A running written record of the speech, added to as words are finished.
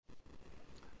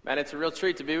Man, it's a real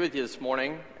treat to be with you this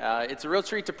morning. It's a real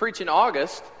treat to preach in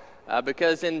August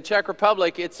because in Czech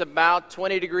Republic it's about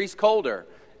 20 degrees colder.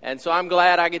 And so I'm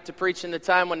glad I get to preach in the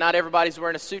time when not everybody's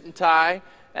wearing a suit and tie,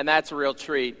 and that's a real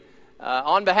treat.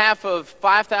 On behalf of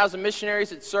 5,000 missionaries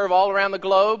that serve all around the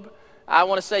globe, I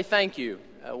want to say thank you.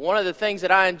 One of the things that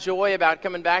I enjoy about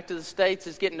coming back to the States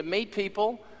is getting to meet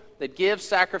people that give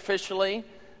sacrificially,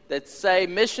 that say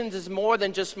missions is more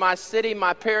than just my city,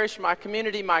 my parish, my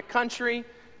community, my country.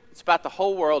 It's about the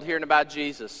whole world hearing about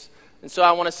Jesus. And so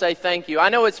I want to say thank you. I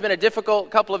know it's been a difficult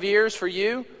couple of years for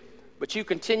you, but you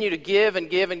continue to give and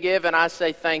give and give, and I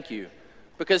say thank you.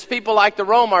 Because people like the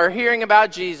Roma are hearing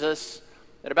about Jesus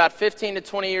that about 15 to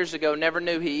 20 years ago never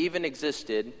knew he even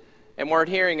existed and weren't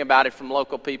hearing about it from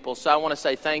local people. So I want to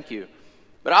say thank you.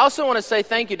 But I also want to say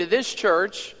thank you to this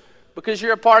church because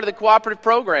you're a part of the cooperative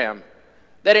program.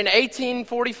 That in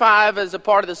 1845, as a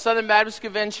part of the Southern Baptist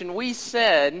Convention, we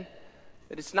said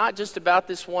that it's not just about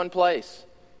this one place.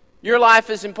 Your life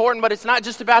is important, but it's not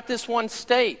just about this one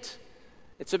state.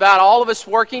 It's about all of us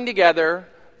working together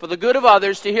for the good of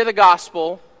others to hear the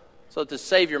gospel so that the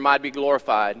Savior might be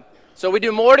glorified. So we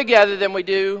do more together than we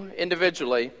do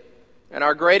individually, and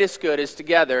our greatest good is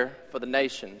together for the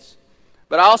nations.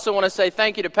 But I also want to say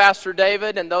thank you to Pastor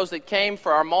David and those that came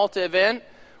for our Malta event.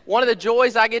 One of the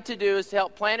joys I get to do is to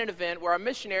help plan an event where our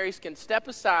missionaries can step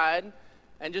aside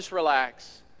and just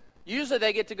relax. Usually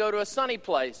they get to go to a sunny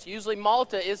place. Usually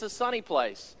Malta is a sunny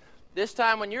place. This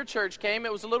time when your church came,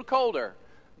 it was a little colder.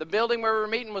 The building where we were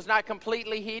meeting was not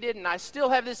completely heated, and I still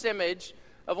have this image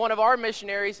of one of our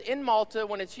missionaries in Malta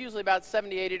when it's usually about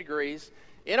 70, 80 degrees,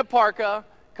 in a parka,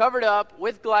 covered up,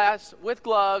 with glass, with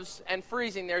gloves, and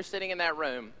freezing there sitting in that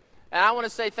room. And I want to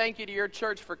say thank you to your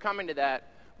church for coming to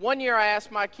that. One year I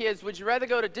asked my kids, would you rather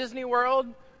go to Disney World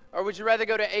or would you rather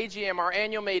go to AGM, our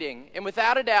annual meeting? And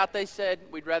without a doubt, they said,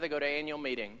 we'd rather go to annual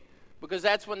meeting because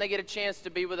that's when they get a chance to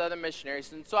be with other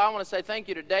missionaries. And so I want to say thank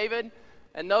you to David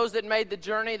and those that made the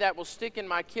journey that will stick in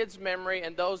my kids' memory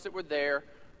and those that were there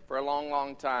for a long,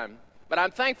 long time. But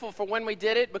I'm thankful for when we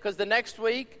did it because the next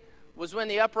week was when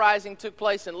the uprising took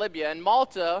place in Libya. And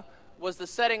Malta was the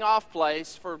setting off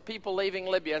place for people leaving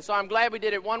Libya. And so I'm glad we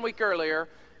did it 1 week earlier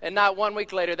and not 1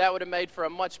 week later. That would have made for a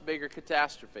much bigger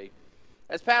catastrophe.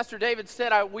 As Pastor David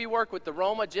said, we work with the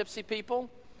Roma Gypsy people.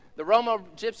 The Roma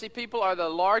Gypsy people are the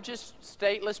largest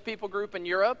stateless people group in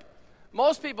Europe.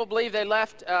 Most people believe they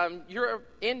left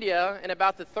India in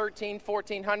about the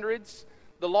 1400s.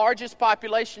 The largest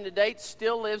population to date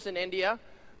still lives in India,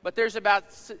 but there's about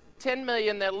 10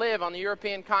 million that live on the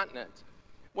European continent.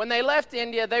 When they left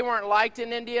India, they weren't liked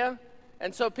in India,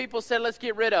 and so people said, let's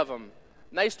get rid of them.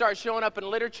 And they start showing up in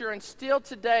literature, and still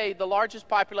today, the largest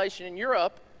population in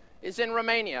Europe is in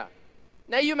Romania.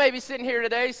 Now you may be sitting here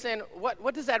today saying,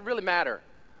 what does that really matter?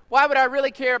 Why would I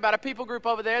really care about a people group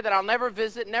over there that I'll never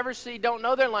visit, never see, don't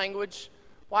know their language?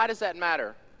 Why does that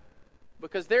matter?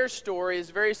 Because their story is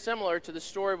very similar to the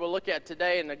story we'll look at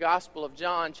today in the Gospel of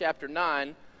John, chapter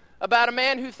 9, about a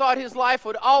man who thought his life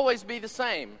would always be the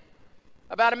same,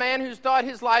 about a man who thought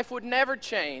his life would never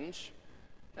change,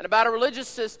 and about a religious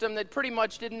system that pretty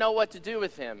much didn't know what to do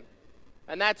with him.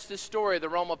 And that's the story of the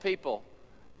Roma people.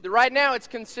 Right now it's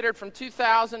considered from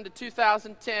 2000 to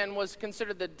 2010 was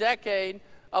considered the decade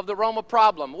of the Roma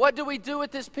problem. What do we do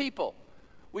with this people?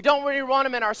 We don't really want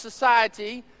them in our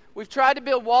society. We've tried to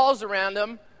build walls around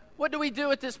them. What do we do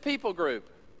with this people group?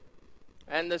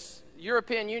 And this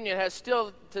European Union has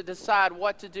still to decide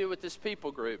what to do with this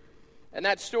people group. And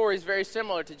that story is very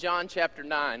similar to John chapter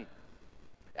 9.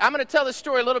 I'm going to tell this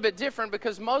story a little bit different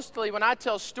because mostly when I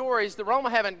tell stories, the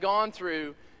Roma haven't gone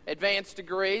through advanced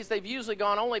degrees. They've usually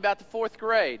gone only about the 4th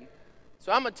grade.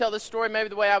 So I'm going to tell this story maybe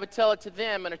the way I would tell it to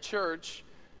them in a church,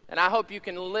 and I hope you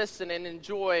can listen and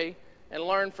enjoy and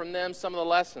learn from them some of the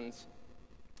lessons.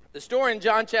 The story in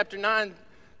John chapter 9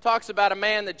 talks about a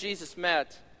man that Jesus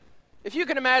met. If you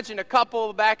can imagine a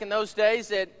couple back in those days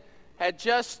that had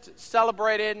just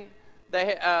celebrated,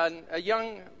 a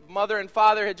young mother and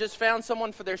father had just found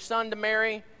someone for their son to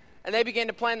marry, and they began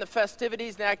to plan the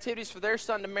festivities and the activities for their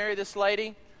son to marry this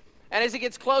lady. And as it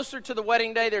gets closer to the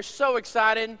wedding day, they're so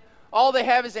excited. All they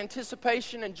have is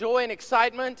anticipation and joy and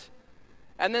excitement.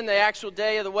 And then the actual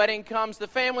day of the wedding comes. The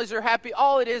families are happy.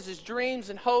 All it is dreams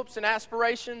and hopes and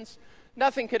aspirations.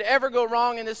 Nothing could ever go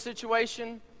wrong in this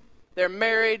situation. They're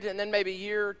married, and then maybe a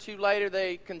year or two later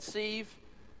they conceive.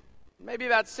 Maybe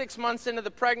about 6 months into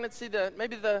the pregnancy,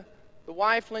 maybe the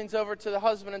wife leans over to the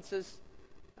husband and says,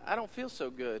 I don't feel so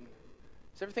good.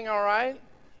 Is everything all right?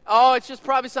 Oh, it's just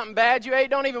probably something bad you ate.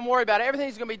 Don't even worry about it.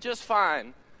 Everything's going to be just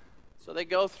fine. So they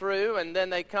go through, and then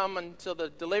they come until the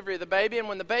delivery of the baby. And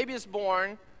when the baby is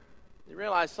born, They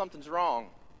realize something's wrong.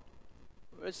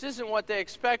 This isn't what they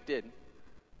expected.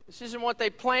 This isn't what they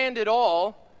planned at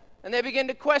all. And they begin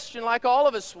to question like all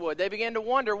of us would. They begin to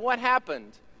wonder what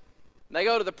happened. And they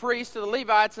go to the priests, to the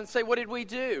Levites, and say, what did we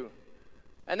do?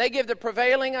 And they give the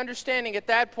prevailing understanding at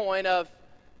that point of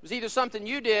it was either something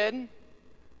you did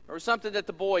or something that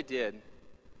the boy did.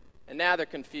 And now they're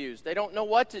confused. They don't know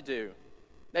what to do.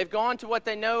 They've gone to what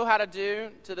they know how to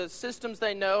do, to the systems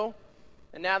they know,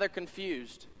 and now they're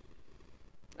confused.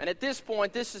 And at this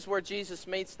point, this is where Jesus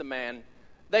meets the man.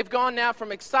 They've gone now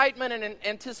from excitement and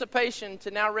anticipation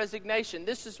to now resignation.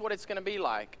 This is what it's going to be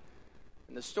like.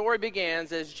 And the story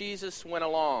begins as Jesus went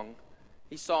along.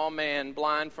 He saw a man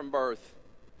blind from birth.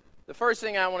 The first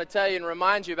thing I want to tell you and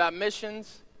remind you about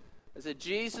missions is that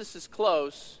Jesus is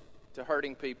close to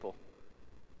hurting people.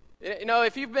 You know,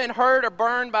 if you've been hurt or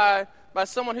burned by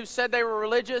someone who said they were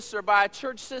religious, or by a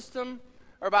church system,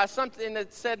 or by something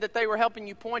that said that they were helping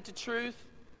you point to truth,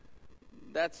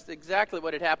 that's exactly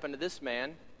what had happened to this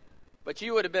man. But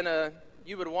you would have wanted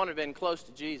to have been close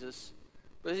to Jesus,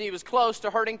 because he was close to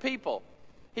hurting people.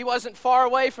 He wasn't far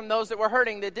away from those that were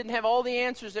hurting, that didn't have all the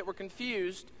answers, that were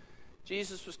confused.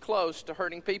 Jesus was close to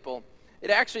hurting people. It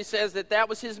actually says that that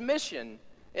was his mission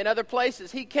in other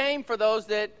places. He came for those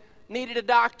that needed a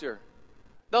doctor,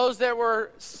 those that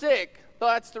were sick.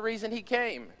 That's the reason he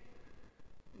came.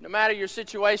 No matter your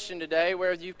situation today,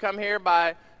 whether you've come here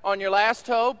on your last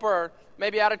hope or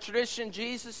maybe out of tradition,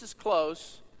 Jesus is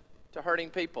close to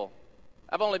hurting people.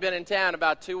 I've only been in town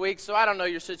about 2 weeks, so I don't know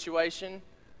your situation,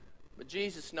 but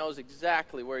Jesus knows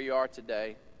exactly where you are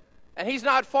today. And he's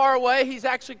not far away. He's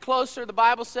actually closer, the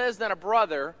Bible says, than a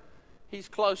brother. He's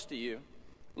close to you.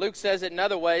 Luke says it in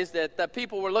other ways that the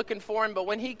people were looking for him, but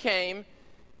when he came,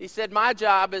 he said, my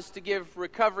job is to give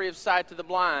recovery of sight to the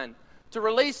blind, to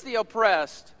release the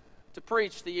oppressed, to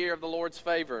preach the year of the Lord's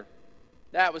favor.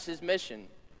 That was his mission.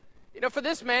 You know, for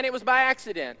this man, it was by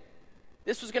accident.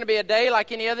 This was going to be a day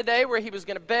like any other day where he was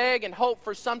going to beg and hope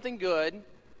for something good,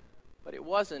 but it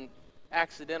wasn't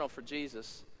accidental for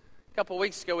Jesus. A couple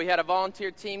weeks ago, we had a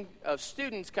volunteer team of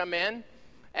students come in,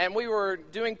 and we were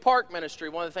doing park ministry.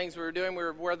 One of the things we were doing, we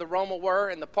were where the Roma were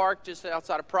in the park just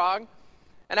outside of Prague.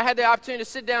 And I had the opportunity to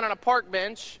sit down on a park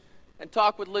bench and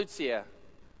talk with Lucia.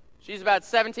 She's about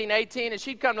 17, 18, and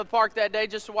she'd come to the park that day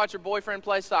just to watch her boyfriend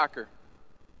play soccer.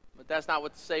 But that's not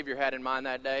what the Savior had in mind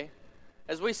that day.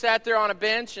 As we sat there on a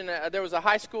bench, and there was a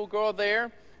high school girl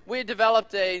there, we had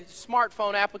developed a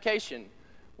smartphone application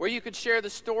where you could share the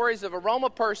stories of a Roma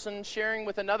person sharing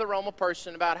with another Roma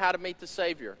person about how to meet the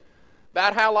Savior,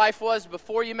 about how life was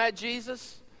before you met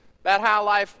Jesus,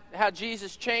 about how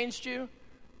Jesus changed you,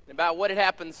 and about what had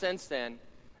happened since then.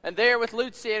 And there with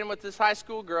Lucia and with this high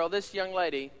school girl, this young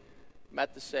lady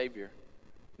met the Savior.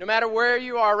 No matter where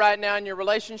you are right now in your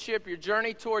relationship, your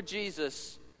journey toward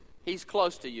Jesus, he's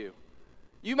close to you.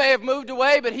 You may have moved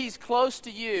away, but he's close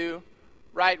to you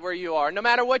right where you are. No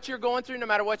matter what you're going through, no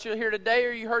matter what you'll hear today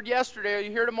or you heard yesterday or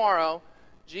you hear tomorrow,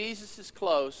 Jesus is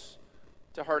close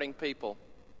to hurting people.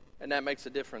 And that makes a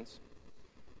difference.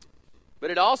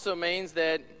 But it also means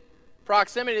that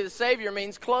proximity to the Savior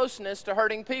means closeness to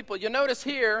hurting people. You'll notice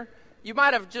here, you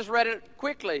might have just read it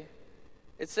quickly.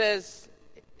 It says,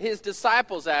 his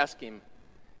disciples asked him.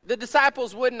 The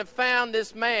disciples wouldn't have found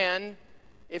this man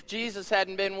if Jesus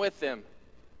hadn't been with them.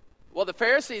 Well, the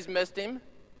Pharisees missed him.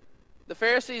 The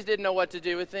Pharisees didn't know what to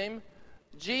do with him.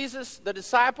 The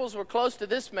disciples were close to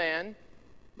this man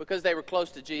because they were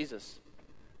close to Jesus.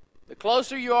 The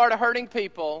closer you are to hurting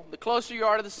people, the closer you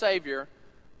are to the Savior,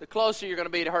 the closer you're going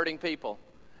to be to hurting people.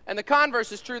 And the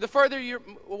converse is true. The further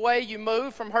away you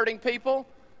move from hurting people,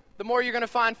 the more you're going to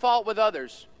find fault with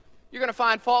others. You're going to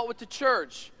find fault with the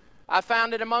church. I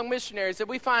found it among missionaries that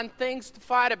we find things to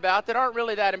fight about that aren't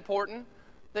really that important,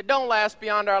 that don't last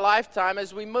beyond our lifetime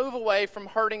as we move away from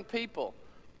hurting people.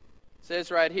 It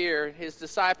says right here, his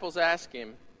disciples asked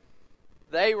him.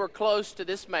 They were close to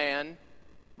this man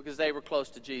because they were close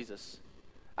to Jesus.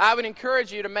 I would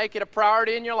encourage you to make it a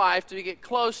priority in your life to get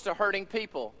close to hurting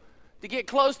people, to get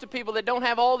close to people that don't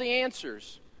have all the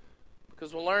answers,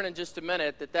 because we'll learn in just a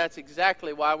minute that that's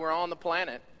exactly why we're on the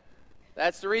planet.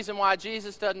 That's the reason why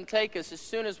Jesus doesn't take us as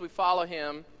soon as we follow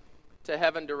him to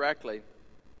heaven directly.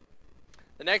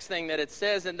 The next thing that it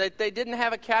says, and that they didn't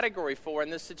have a category for in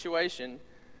this situation,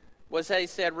 was they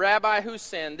said, Rabbi, who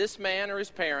sinned, this man or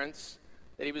his parents,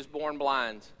 that he was born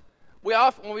blind?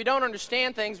 When we don't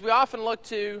understand things, we often look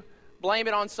to blame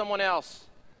it on someone else.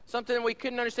 Something that we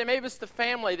couldn't understand. Maybe it's the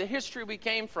family, the history we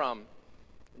came from.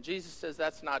 And Jesus says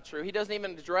that's not true. He doesn't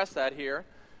even address that here.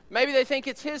 Maybe they think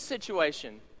it's his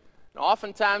situation. And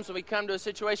oftentimes when we come to a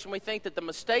situation, we think that the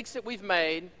mistakes that we've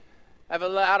made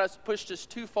have pushed us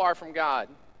too far from God.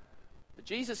 But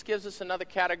Jesus gives us another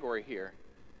category here.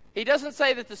 He doesn't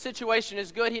say that the situation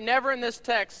is good. He never in this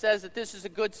text says that this is a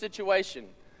good situation.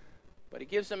 But he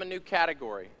gives them a new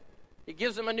category. He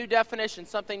gives them a new definition,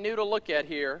 something new to look at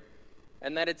here.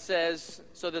 And that it says,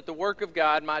 so that the work of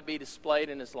God might be displayed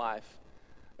in his life.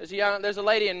 There's a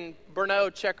lady in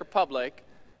Brno, Czech Republic,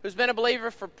 who's been a believer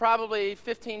for probably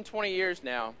 15, 20 years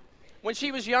now. When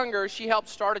she was younger, she helped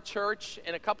start a church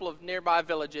in a couple of nearby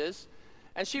villages.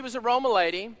 And she was a Roma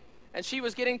lady, and she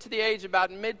was getting to the age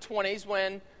about mid-20s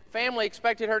when family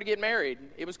expected her to get married.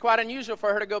 It was quite unusual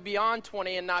for her to go beyond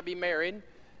 20 and not be married.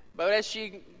 But as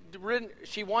she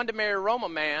wanted to marry a Roma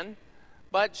man,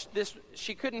 but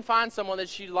she couldn't find someone that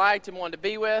she liked and wanted to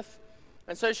be with.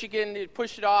 And so she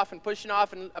pushed it off.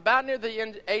 And about near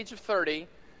the age of 30,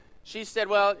 she said,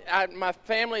 well, my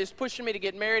family is pushing me to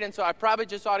get married, and so I probably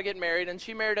just ought to get married. And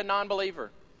she married a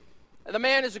non-believer. The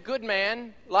man is a good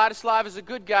man. Ladislav is a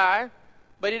good guy,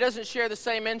 but he doesn't share the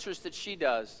same interest that she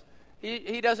does.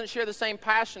 He doesn't share the same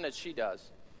passion that she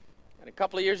does. And a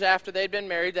couple of years after they'd been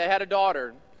married, they had a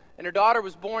daughter. And her daughter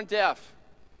was born deaf.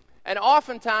 And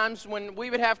oftentimes, when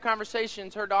we would have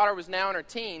conversations, her daughter was now in her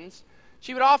teens,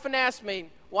 she would often ask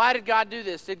me, why did God do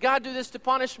this? Did God do this to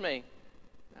punish me?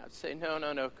 I would say,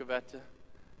 no, Kavetta.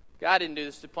 God didn't do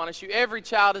this to punish you. Every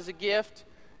child is a gift.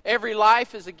 Every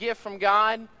life is a gift from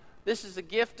God. This is a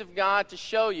gift of God to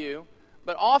show you.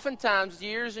 But oftentimes,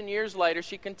 years and years later,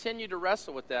 she continued to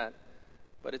wrestle with that.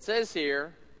 But it says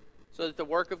here, so that the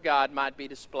work of God might be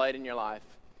displayed in your life.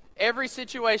 Every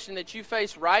situation that you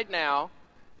face right now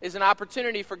is an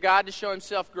opportunity for God to show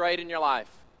himself great in your life.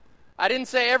 I didn't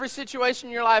say every situation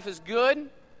in your life is good.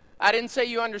 I didn't say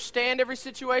you understand every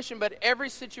situation, but every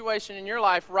situation in your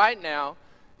life right now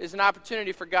is an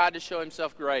opportunity for God to show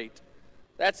himself great.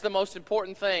 That's the most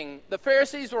important thing. The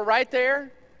Pharisees were right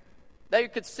there. They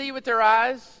could see with their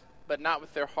eyes, but not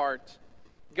with their heart.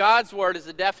 God's word is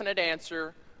a definite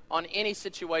answer on any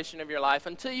situation of your life.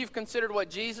 Until you've considered what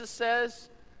Jesus says,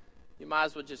 you might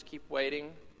as well just keep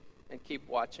waiting and keep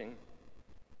watching.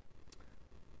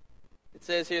 It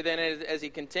says here then, as he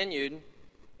continued,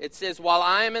 it says, while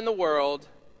I am in the world,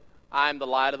 I am the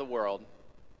light of the world.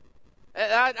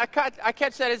 I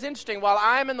catch that as interesting. While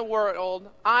I am in the world,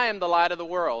 I am the light of the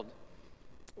world.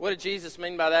 What did Jesus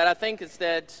mean by that? I think it's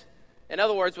that, in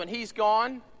other words, when he's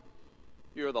gone,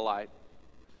 you're the light.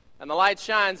 And the light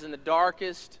shines in the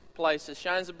darkest places,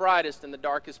 shines the brightest in the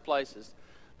darkest places.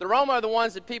 The Roma are the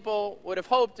ones that people would have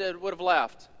hoped would have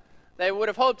left. They would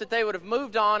have hoped that they would have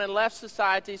moved on and left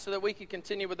society so that we could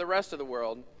continue with the rest of the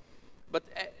world. But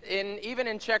even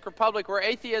in Czech Republic, where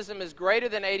atheism is greater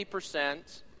than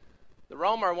 80%, the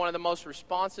Roma are one of the most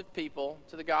responsive people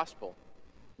to the gospel.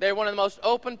 They're one of the most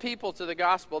open people to the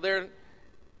gospel. They're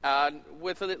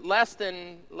with less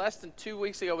than 2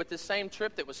 weeks ago, with this same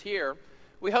trip that was here,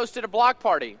 we hosted a block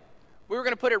party. We were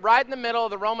going to put it right in the middle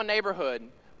of the Roma neighborhood.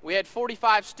 We had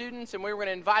 45 students, and we were going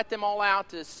to invite them all out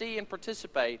to see and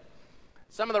participate.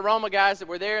 Some of the Roma guys that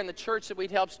were there in the church that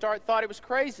we'd helped start thought it was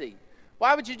crazy.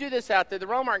 Why would you do this out there? The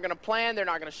Roma aren't going to plan. They're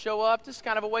not going to show up. This is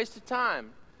kind of a waste of time.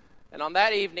 And on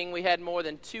that evening, we had more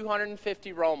than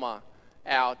 250 Roma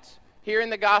out,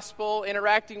 hearing the gospel,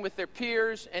 interacting with their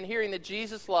peers, and hearing that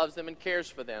Jesus loves them and cares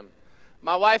for them.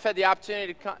 My wife had the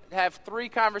opportunity to have 3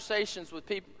 conversations with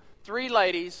people, 3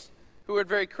 ladies who were at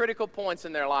very critical points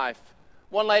in their life.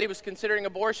 One lady was considering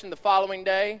abortion the following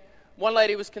day. One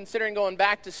lady was considering going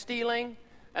back to stealing.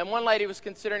 And one lady was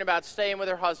considering about staying with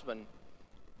her husband.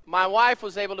 My wife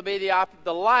was able to be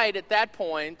the light at that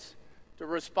point to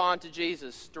respond to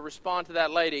Jesus, to respond to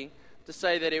that lady, to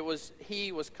say that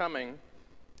he was coming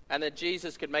and that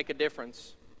Jesus could make a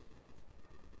difference.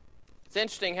 It's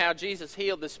interesting how Jesus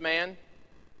healed this man.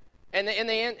 And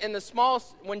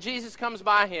when Jesus comes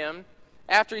by him,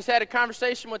 after he's had a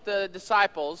conversation with the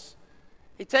disciples,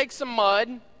 he takes some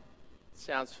mud.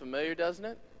 Sounds familiar, doesn't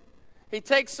it? He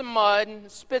takes some mud,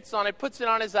 spits on it, puts it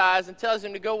on his eyes, and tells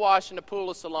him to go wash in the pool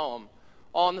of Siloam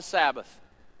on the Sabbath.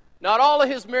 Not all of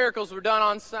his miracles were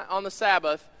done on the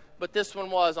Sabbath, but this one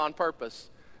was on purpose.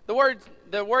 The word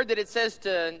that it says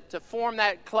to form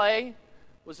that clay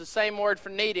was the same word for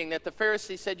kneading that the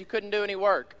Pharisees said you couldn't do any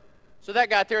work. So that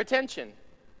got their attention.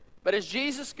 But as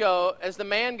the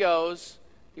man goes,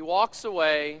 he walks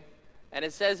away, and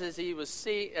it says as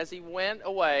he went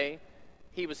away,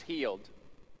 he was healed.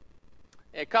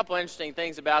 And a couple of interesting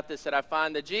things about this that I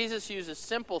find, that Jesus uses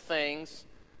simple things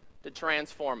to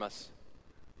transform us.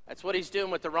 That's what he's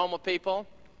doing with the Roma people.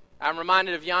 I'm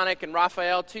reminded of Janek and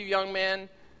Raphael, 2 young men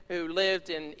who lived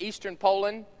in eastern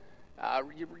Poland.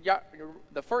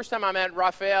 The first time I met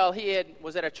Raphael,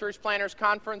 was at a church planners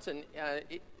conference in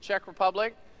Czech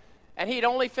Republic, and he had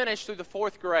only finished through the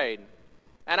 4th grade.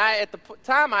 And at the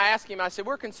time, I asked him, I said,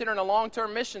 we're considering a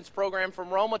long-term missions program from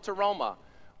Roma to Roma.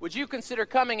 Would you consider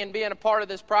coming and being a part of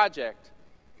this project?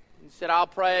 He said, I'll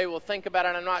pray, we'll think about it,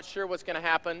 I'm not sure what's going to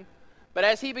happen. But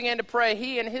as he began to pray,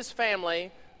 he and his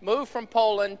family moved from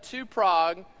Poland to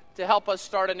Prague to help us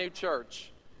start a new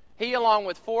church. He, along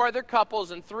with 4 other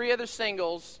couples and 3 other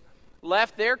singles,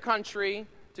 left their country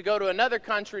to go to another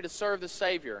country to serve the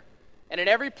Savior. And in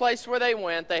every place where they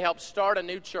went, they helped start a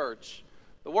new church.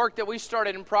 The work that we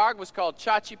started in Prague was called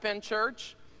Chachipen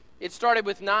Church. It started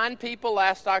with 9 people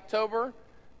last October.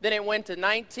 Then it went to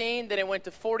 19. Then it went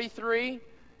to 43.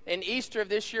 In Easter of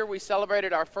this year, we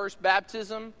celebrated our first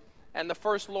baptism and the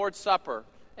first Lord's Supper.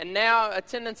 And now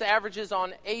attendance averages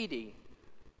on 80.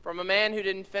 From a man who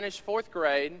didn't finish 4th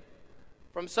grade,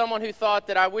 from someone who thought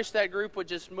that I wish that group would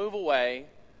just move away.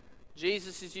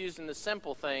 Jesus is using the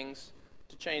simple things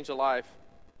to change a life.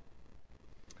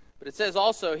 But it says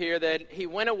also here that he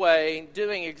went away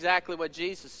doing exactly what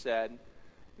Jesus said.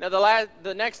 Now,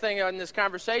 the next thing in this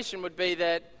conversation would be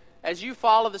that as you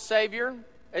follow the Savior,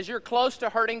 as you're close to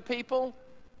hurting people,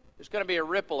 there's going to be a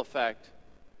ripple effect.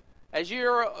 As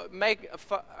you make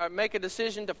a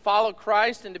decision to follow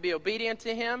Christ and to be obedient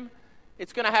to Him,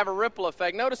 it's going to have a ripple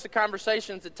effect. Notice the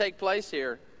conversations that take place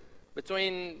here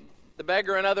between the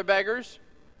beggar and other beggars,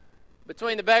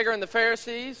 between the beggar and the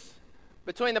Pharisees,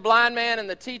 between the blind man and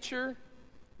the teacher,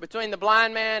 between the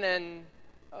blind man and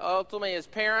ultimately his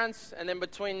parents, and then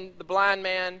between the blind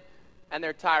man and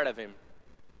they're tired of him.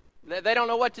 They don't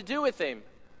know what to do with him.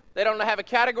 They don't have a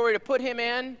category to put him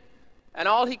in, and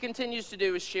all he continues to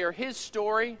do is share his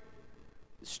story,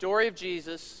 the story of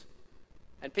Jesus,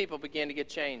 and people begin to get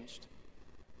changed.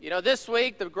 You know, this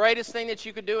week, the greatest thing that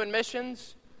you could do in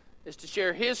missions is to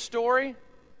share his story,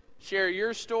 share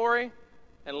your story,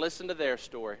 and listen to their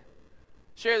story.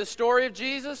 Share the story of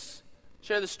Jesus,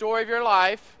 share the story of your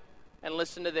life, and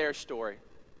listen to their story.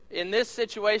 In this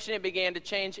situation, it began to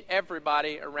change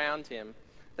everybody around him.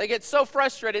 They get so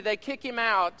frustrated, they kick him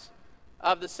out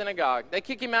of the synagogue. They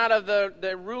kick him out of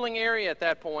the ruling area at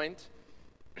that point.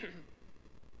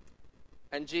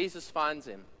 And Jesus finds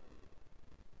him.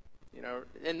 You know,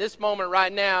 in this moment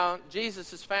right now,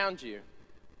 Jesus has found you.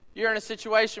 You're in a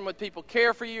situation where people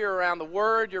care for you. You're around the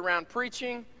Word. You're around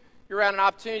preaching. You're around an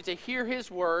opportunity to hear His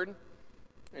Word.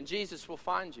 And Jesus will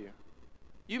find you.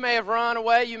 You may have run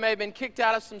away. You may have been kicked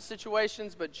out of some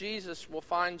situations, but Jesus will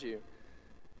find you.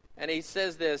 And he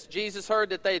says this, Jesus heard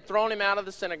that they had thrown him out of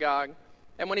the synagogue.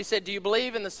 And when he said, do you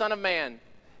believe in the Son of Man?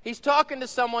 He's talking to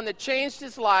someone that changed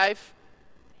his life.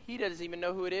 He doesn't even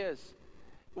know who it is.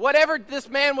 Whatever this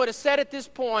man would have said at this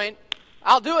point,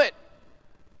 I'll do it.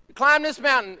 Climb this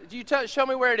mountain. Show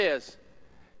me where it is.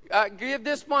 Give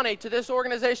this money to this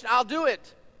organization. I'll do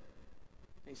it.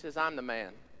 He says, I'm the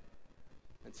man.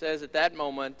 It says at that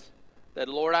moment that,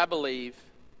 Lord, I believe,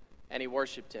 and he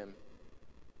worshiped him.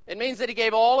 It means that he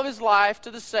gave all of his life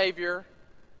to the Savior,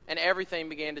 and everything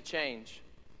began to change.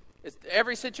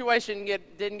 Every situation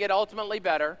didn't get ultimately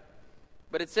better,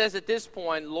 but it says at this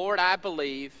point, Lord, I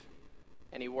believe,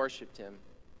 and he worshiped him.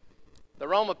 The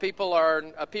Roma people are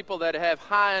a people that have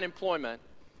high unemployment.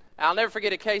 I'll never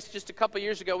forget a case just a couple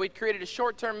years ago. We created a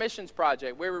short-term missions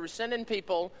project where we were sending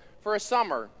people for a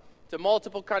summer to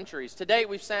multiple countries. To date,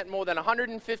 we've sent more than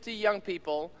 150 young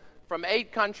people from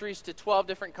 8 countries to 12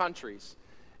 different countries.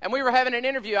 And we were having an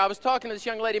interview. I was talking to this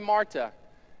young lady, Marta.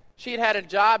 She had a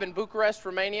job in Bucharest,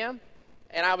 Romania.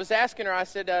 And I was asking her, I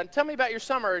said, tell me about your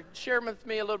summer. Share with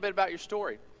me a little bit about your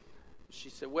story. She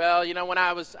said, well, you know, when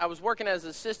I was working as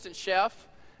an assistant chef,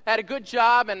 had a good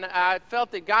job, and I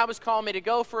felt that God was calling me to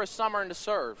go for a summer and to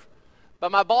serve.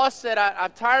 But my boss said,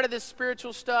 I'm tired of this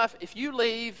spiritual stuff. If you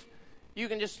leave, you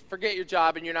can just forget your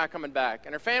job and you're not coming back.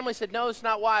 And her family said, no, it's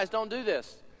not wise. Don't do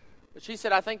this. But she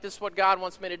said, I think this is what God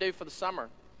wants me to do for the summer.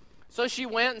 So she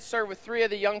went and served with 3 of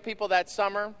the young people that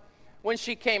summer. When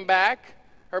she came back,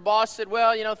 her boss said,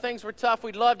 well, you know, things were tough.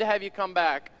 We'd love to have you come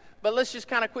back. But let's just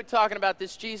kind of quit talking about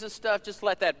this Jesus stuff. Just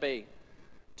let that be.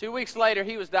 2 weeks later,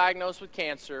 he was diagnosed with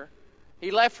cancer.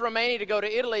 He left Romania to go to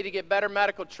Italy to get better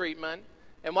medical treatment.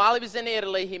 And while he was in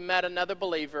Italy, he met another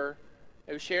believer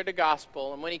who shared the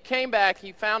gospel. And when he came back,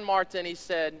 he found Marta and he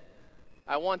said,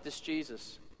 I want this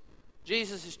Jesus.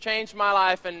 Jesus has changed my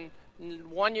life. And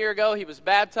 1 year ago, he was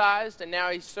baptized, and now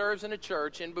he serves in a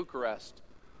church in Bucharest.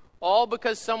 All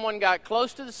because someone got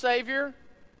close to the Savior,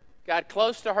 got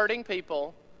close to hurting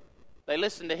people. They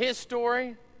listened to his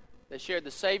story. They shared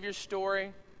the Savior's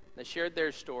story. They shared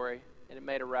their story, and it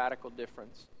made a radical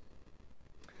difference.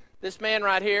 This man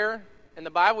right here in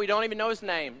the Bible, we don't even know his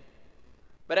name.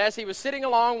 But as he was sitting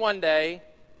along one day,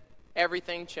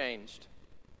 everything changed.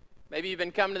 Maybe you've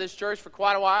been coming to this church for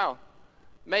quite a while.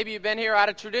 Maybe you've been here out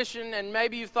of tradition, and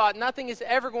maybe you thought nothing is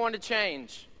ever going to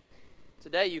change.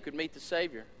 Today you could meet the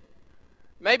Savior.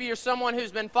 Maybe you're someone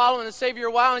who's been following the Savior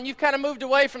a while, and you've kind of moved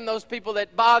away from those people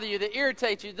that bother you, that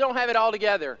irritate you, that don't have it all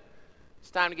together. It's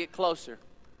time to get closer.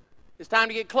 It's time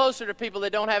to get closer to people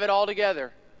that don't have it all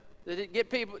together.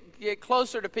 Get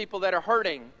closer to people that are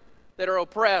hurting, that are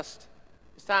oppressed.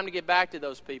 It's time to get back to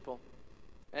those people.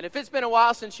 And if it's been a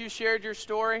while since you shared your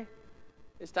story,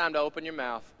 it's time to open your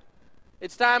mouth.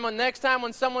 It's time next time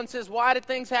when someone says, why did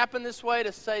things happen this way,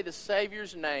 to say the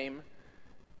Savior's name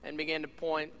and begin to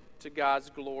point to God's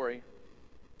glory.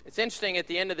 It's interesting at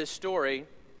the end of this story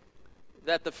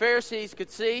that the Pharisees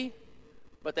could see,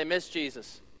 but they missed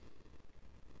Jesus.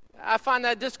 I find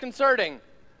that disconcerting.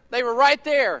 They were right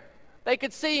there. They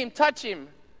could see him, touch him,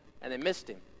 and they missed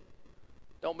him.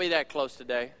 Don't be that close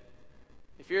today.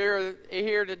 If you're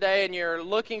here today and you're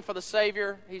looking for the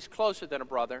Savior, he's closer than a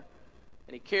brother,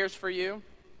 and he cares for you.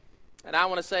 And I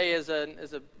want to say as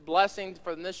a blessing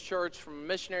from this church, from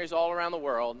missionaries all around the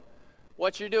world,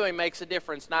 what you're doing makes a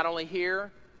difference, not only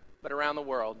here, but around the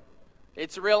world.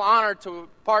 It's a real honor to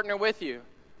partner with you.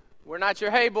 We're not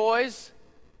your hey boys.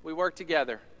 We work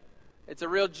together. It's a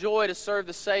real joy to serve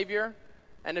the Savior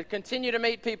and to continue to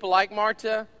meet people like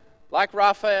Marta, like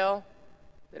Raphael,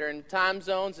 that are in time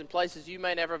zones and places you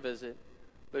may never visit,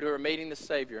 but who are meeting the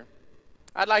Savior.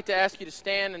 I'd like to ask you to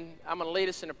stand, and I'm going to lead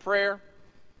us in a prayer.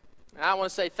 And I want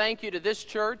to say thank you to this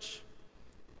church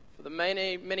for the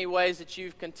many, many ways that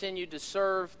you've continued to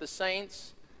serve the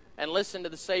saints and listen to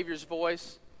the Savior's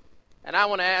voice. And I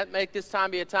want to make this time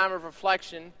be a time of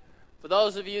reflection for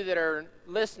those of you that are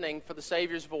listening for the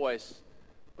Savior's voice.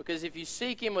 Because if you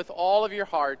seek him with all of your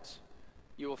heart,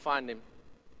 you will find him.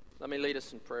 Let me lead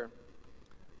us in prayer.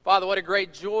 Father, what a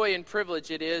great joy and privilege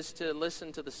it is to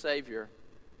listen to the Savior.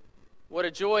 What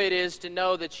a joy it is to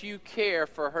know that you care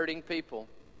for hurting people.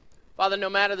 Father, no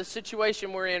matter the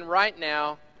situation we're in right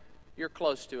now, you're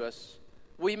close to us.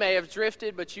 We may have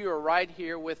drifted, but you are right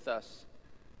here with us.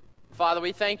 Father,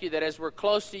 we thank you that as we're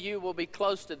close to you, we'll be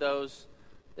close to those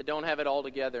that don't have it all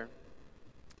together.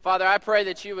 Father, I pray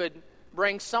that you would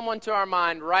bring someone to our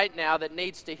mind right now that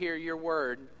needs to hear your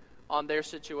word on their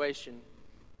situation,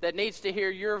 that needs to hear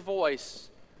your voice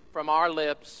from our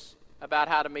lips about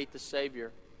how to meet the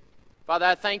Savior. Father,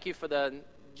 I thank you for the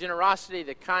generosity,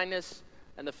 the kindness,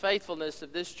 and the faithfulness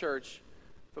of this church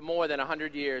for more than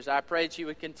 100 years. I pray that you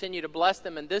would continue to bless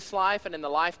them in this life and in the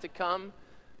life to come.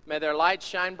 May their light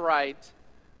shine bright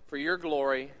for your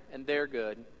glory and their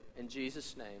good. In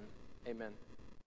Jesus' name, amen.